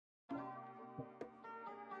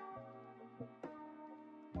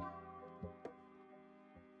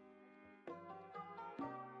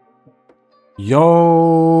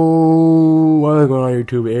Yo, what is going on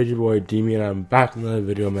YouTube? It's your boy Demi and I'm back with another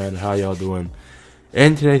video, man. How y'all doing?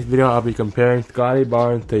 In today's video, I'll be comparing Scottie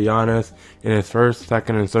Barnes to Giannis in his first,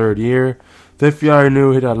 second, and third year. So if you already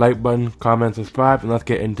knew, hit that like button, comment, subscribe, and let's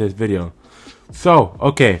get into this video. So,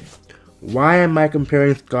 okay, why am I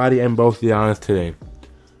comparing Scottie and both Giannis today?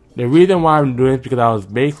 The reason why I'm doing it is because I was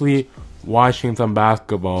basically watching some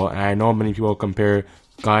basketball, and I know many people compare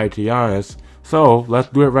Scottie to Giannis. So let's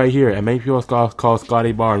do it right here. And many people call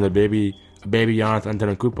Scottie Barnes a baby Giannis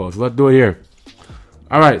Antetokounmpo. So let's do it here.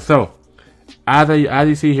 All right. So as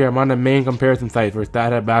you see here, I'm on the main comparison site for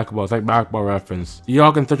Stat Basketball. It's like Basketball Reference.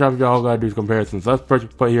 Y'all can search up. Y'all gotta do comparisons. Let's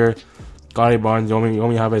first put here Scottie Barnes. You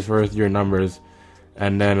only have his first year numbers,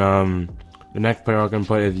 and then the next player I can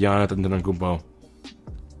put is Giannis Antetokounmpo.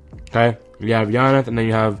 Okay, you have Giannis, and then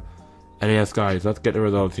you have Scottie. So let's get the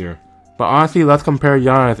results here. But honestly, let's compare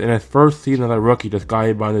Giannis in his first season as a rookie to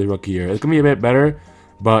Scottie Barnes' rookie year. It's going to be a bit better,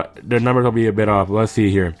 but the numbers will be a bit off. Let's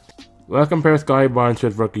see here. Let's compare Scottie Barnes to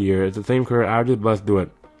his rookie year. It's the same career averages, but let's do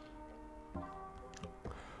it.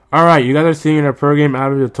 Alright, you guys are seeing a per game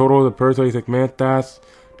average of total of the per 36 minute stats,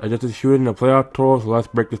 adjusted shooting, the playoff total, so let's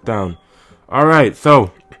break this down. Alright,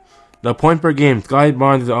 so the point per game, Scottie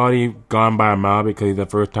Barnes is already gone by a mile because he's a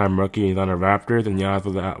first time rookie. He's on the Raptors, and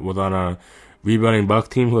Giannis was on a rebuilding Bucks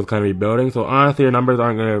team who was kind of rebuilding. So honestly, the numbers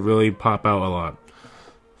aren't going to really pop out a lot.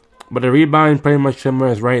 But the rebounding pretty much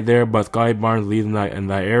similar, is right there, but Scottie Barnes leads in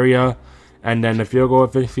that area. And then the field goal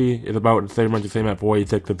efficiency is about pretty much the same at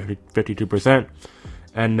 46 to 52%.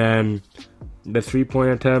 And then the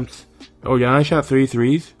 3-point attempts. Oh, Giannis shot 3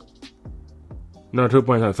 threes? No,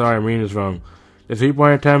 2-point attempts. Sorry, I'm reading this wrong. The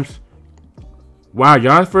 3-point attempts. Wow,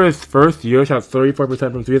 Giannis for his first year shot 34%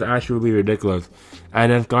 from threes. Actually ridiculous.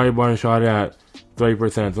 And then Scottie Barnes shot it at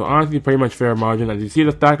 30%. So honestly, pretty much fair margin. As you see,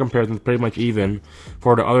 the stat comparison is pretty much even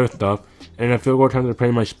for the other stuff. And the field goal attempts are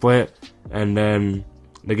pretty much split. And then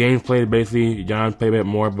the games played, basically, Giannis played a bit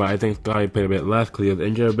more, but I think Scottie played a bit less because he was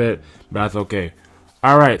injured a bit. But that's okay.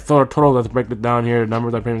 Alright, so the total, let's break it down here. The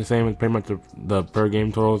numbers are pretty much the same. It's pretty much the per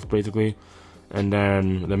game totals, basically. And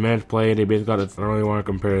then the minutes played, they basically got this. I don't really want to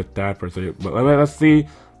compare the stat per se, but let's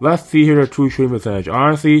see here the true shooting percentage.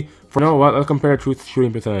 Honestly, let's compare the true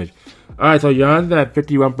shooting percentage. Alright, so Giannis is at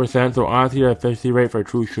 51%, so honestly the efficiency rate for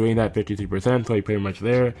true shooting is at 53%, so he's pretty much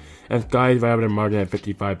there. And Scottie's right up in margin at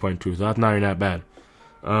 55.2, so that's not even that bad.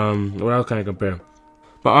 What else can I compare?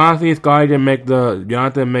 But honestly, Giannis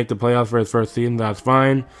didn't make the playoffs for his first season, that's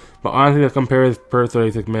fine. But honestly, let's compare his per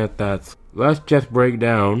 36 minute stats. Let's just break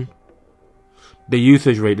down the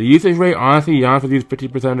usage rate. The usage rate, honestly, Giannis was used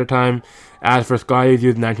 50% of the time. As for Scottie, he's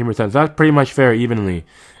used 19%. So that's pretty much fair evenly.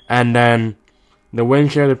 And then the win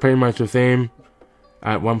shares are pretty much the same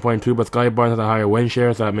at 1.2. But Scottie Barnes has a higher win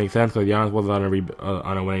share, so that makes sense because Giannis was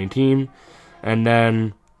on a winning team. And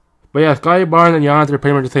then, but yeah, Scottie Barnes and Giannis are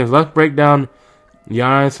pretty much the same. So let's break down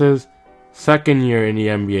Giannis's second year in the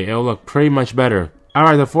NBA. It'll look pretty much better.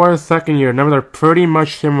 Alright, so for his second year, numbers are pretty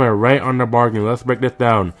much similar, right on the bargain. Let's break this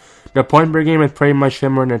down. The point per game is pretty much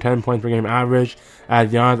similar to 10 points per game average, as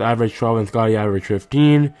Giannis averaged 12 and Scottie averaged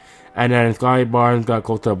 15. And then Scottie Barnes got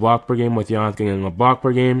close to a block per game, with Giannis getting a block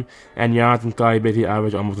per game. And Giannis and Scottie basically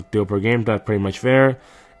averaged almost a steal per game, so that's pretty much fair.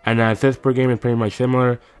 And then assists per game is pretty much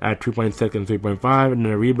similar at 2.6 and 3.5. And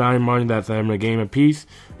then the rebounding margin, that's a game apiece,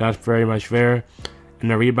 that's very much fair. And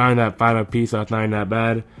the rebounding at 5 apiece, so that's not even that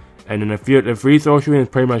bad. And then the free throw shooting is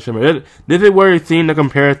pretty much similar. This is where you're seeing the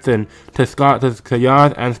comparison to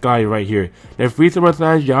Giannis and Scottie right here. The free throw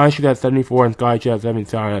percentage, Giannis shoots at 74 and Scottie shoots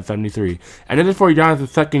at 73. And this is for Giannis'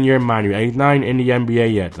 second year, mind you. And he's not in the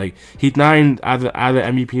NBA yet. Like, he's not as an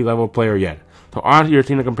MVP level player yet. So honestly, you're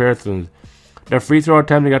seeing the comparisons. The free throw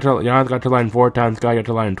attempt, Giannis got to line 4 times, Scottie got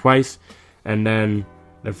to line twice. And then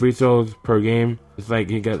the free throws per game, it's like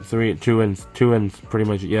he got 2 and pretty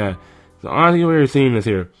much, yeah. So honestly, what you're seeing is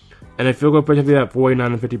here. And if field goal efficiency at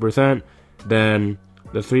 49 and 50%, then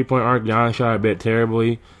the 3-point arc, Giannis shot a bit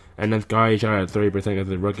terribly, and then Scottie shot at 30% as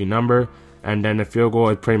a rookie number. And then the field goal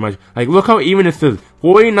is pretty much, like, look how even this is,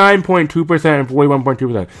 49.2% and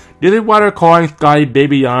 41.2%. This is why they're calling Scottie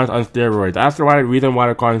baby Giannis on steroids. That's the reason why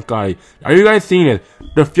they're calling Scottie. Are you guys seeing it?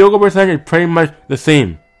 The field goal percentage is pretty much the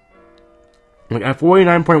same. Like at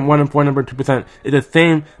 49.1 and 49.2%, it's the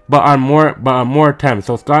same, but on more attempts.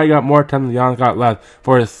 So Scottie got more attempts than Giannis got less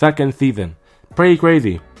for his second season. Pretty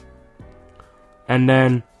crazy. And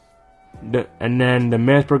then the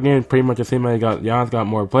minutes per game is pretty much the same. Giannis got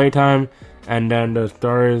more playtime, and then the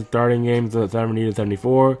starting games at 70 to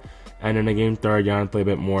 74, and then the game started, Giannis played a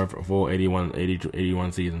bit more for a full 81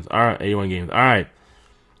 seasons. All right, 81 games. All right.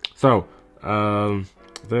 So, the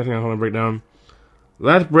next thing I want to break down.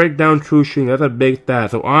 let's break down true shooting. That's a big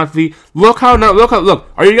stat. So honestly, look.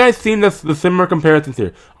 Are you guys seeing the similar comparisons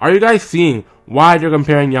here? Are you guys seeing why they're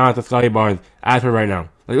comparing Giannis to Scottie Barnes as for right now?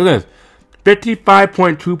 Like, look at this.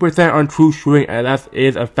 55.2% on true shooting, and that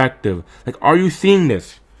is effective. Like, are you seeing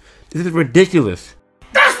this? This is ridiculous.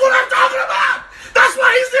 That's what I'm talking about! That's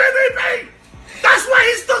why he's the MVP! That's why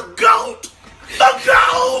he's the GOAT! The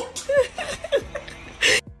GOAT!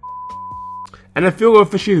 And the field goal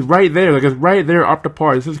efficiency is right there. Like, it's right there up to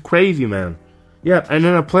par. This is crazy, man. Yeah, and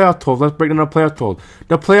then the playoff totals. Let's break down the playoff totals.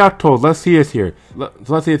 The playoff totals, let's see this here.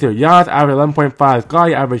 Let's see this here. Giannis averaged 11.5.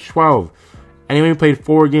 Scottie averaged 12. And he only played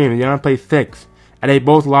 4 games. Giannis played 6. And they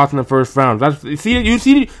both lost in the first round. Do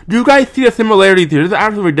you guys see the similarities here? This is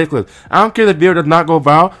absolutely ridiculous. I don't care if the video does not go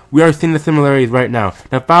viral. We are seeing the similarities right now.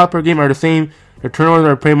 The fouls per game are the same. The turnovers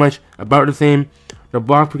are pretty much about the same. The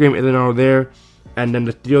blocks per game isn't all there. And then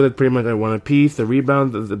the steals is pretty much at 1 apiece. The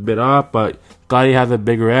rebounds is a bit off, but Scottie has a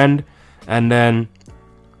bigger end. And then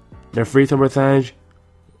the free throw percentage.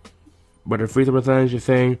 But the free throw percentage is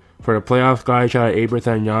saying for the playoffs, Scottie shot at 8%,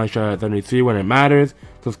 Giannis shot at 73% when it matters.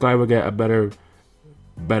 So Scottie will get a better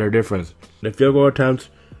difference. The field goal attempts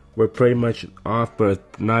were pretty much off, but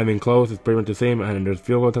it's not even close. It's pretty much the same, and the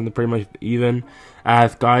field goal attempts are pretty much even.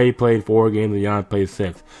 As Scottie played 4 games and Giannis played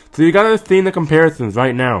 6. So you gotta see the comparisons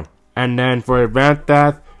right now. And then for advanced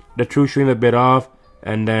stats, the true shooting is a bit off,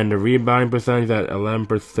 and then the rebounding percentage at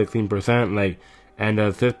 16%, like. And the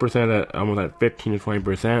assist percent at almost at 15 to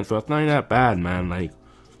 20%, so it's not even that bad, man. Like,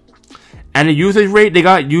 and the usage rate, they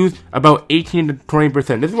got used about 18 to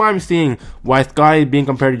 20%. This is why I'm seeing why Scottie is being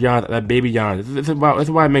compared to Giannis, that baby Giannis. This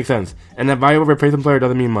is why it makes sense. And that value of a replacement player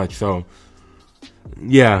doesn't mean much. So,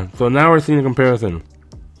 yeah. So now we're seeing a comparison.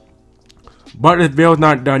 But this video's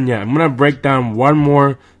not done yet. I'm gonna break down one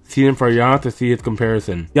more season for Giannis to see his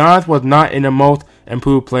comparison. Giannis was not in the most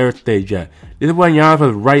improved player stage yet. This is when Giannis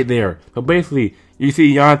was right there. So basically, you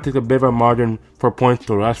see Giannis took a bit of a margin for points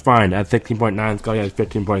total. That's fine. At 16.9, Scottie has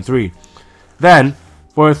 15.3. Then,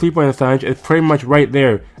 for his 3-point percentage, it's pretty much right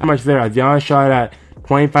there. Pretty much there. As Giannis shot at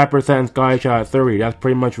 25% and Scottie shot at 30%. That's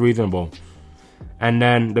pretty much reasonable. And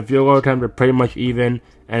then the field goal attempts are pretty much even.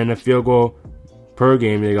 And then the field goal per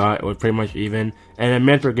game they got was pretty much even. And the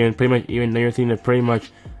minutes per game is pretty much even. Now you're seeing pretty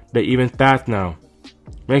much the even stats now.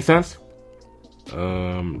 Make sense?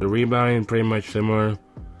 The rebounding pretty much similar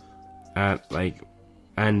at like,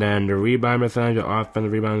 and then the rebound percentage, the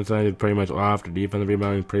offensive rebound percentage is pretty much off. The defensive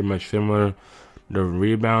rebound is pretty much similar. The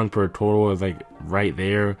rebound per total is like right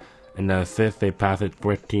there, and the assists they pass it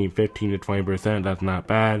 15 to 20%. That's not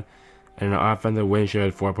bad. And the offensive win share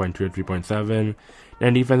is 4.2 to 3.7.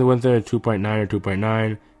 Then defensive win share is 2.9 or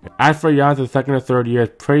 2.9. As for Giannis' second or third year,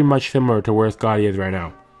 it's pretty much similar to where Scottie is right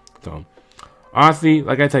now. So, honestly,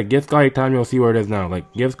 like I said, give Scottie time, you'll see where it is now.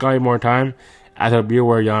 Like, give Scottie more time, as he'll be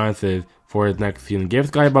where Giannis is for his next season. Give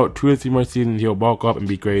Scottie about 2 to 3 more seasons, he'll bulk up and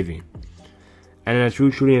be crazy. And then the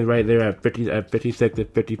true shooting is right there at 56 to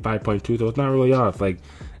 55.2, so it's not really off. Like,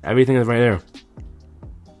 everything is right there.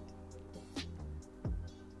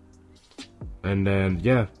 And then,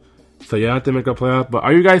 yeah. So Giannis didn't make a playoff, but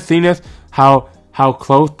are you guys seeing this? How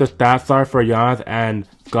close the stats are for Giannis and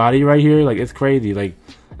Scottie right here? Like, it's crazy. Like,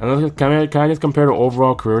 and can I just compare the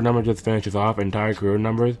overall career numbers, just finish this off, entire career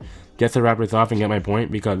numbers, just to wrap this off and get my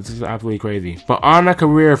point, because this is absolutely crazy. But on a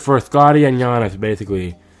career for Scottie and Giannis,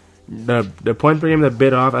 basically, the point per game is a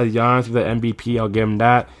bit off, as Giannis is the MVP, I'll give him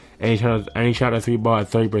that, and he shot a 3 ball at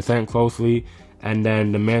 30% closely, and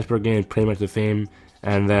then the minutes per game is pretty much the same,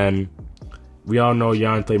 and then we all know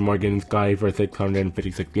Giannis played more games than Scottie for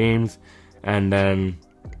 656 games, and then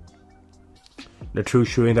the true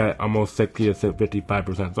shooting at almost 60 to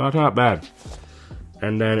 55%, so that's not bad.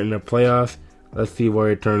 And then in the playoffs, let's see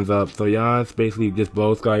where it turns up. So Giannis basically just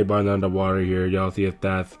blows Scottie Barnes under the water here. Y'all see his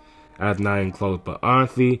stats as not even close. But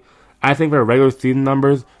honestly, I think for regular season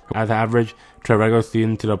numbers, as average to regular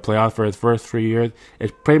season to the playoffs for his first 3 years,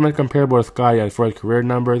 it's pretty much comparable to Scottie as for his career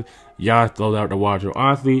numbers. Giannis blows out the water. So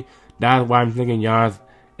honestly, that's why I'm thinking Giannis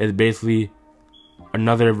is basically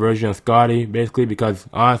another version of Scottie, basically, because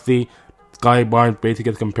honestly, Scottie Barnes basically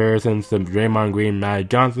gets comparisons to Draymond Green, Magic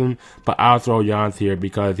Johnson, but I'll throw Giannis here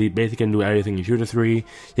because he basically can do everything. He can shoot a 3,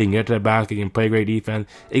 he can get to the basket, he can play great defense,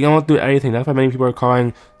 he can almost do everything. That's why many people are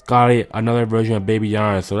calling Scottie another version of baby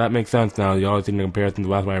Giannis, so that makes sense now. You always see the comparisons,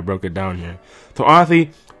 that's why I broke it down here. So honestly,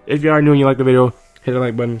 if you are new and you like the video, hit the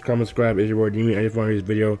like button, comment, subscribe. It's your boy Jimmy. I just wanted this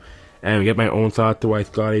video and get my own thoughts to why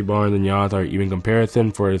Scottie Barnes and Giannis are even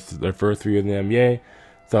comparison for their first 3 years in the NBA.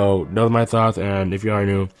 So those are my thoughts, and if you are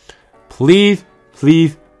new, please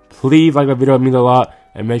like the video, it means a lot.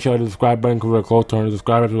 And make sure to hit the subscribe button because we're close to 100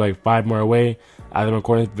 subscribers. We're like 5 more away. As I'm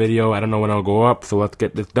recording this video, I don't know when I'll go up. So let's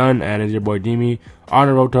get this done. And it's your boy Demi on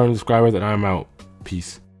the road to 100 subscribers, and I'm out.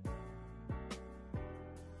 Peace.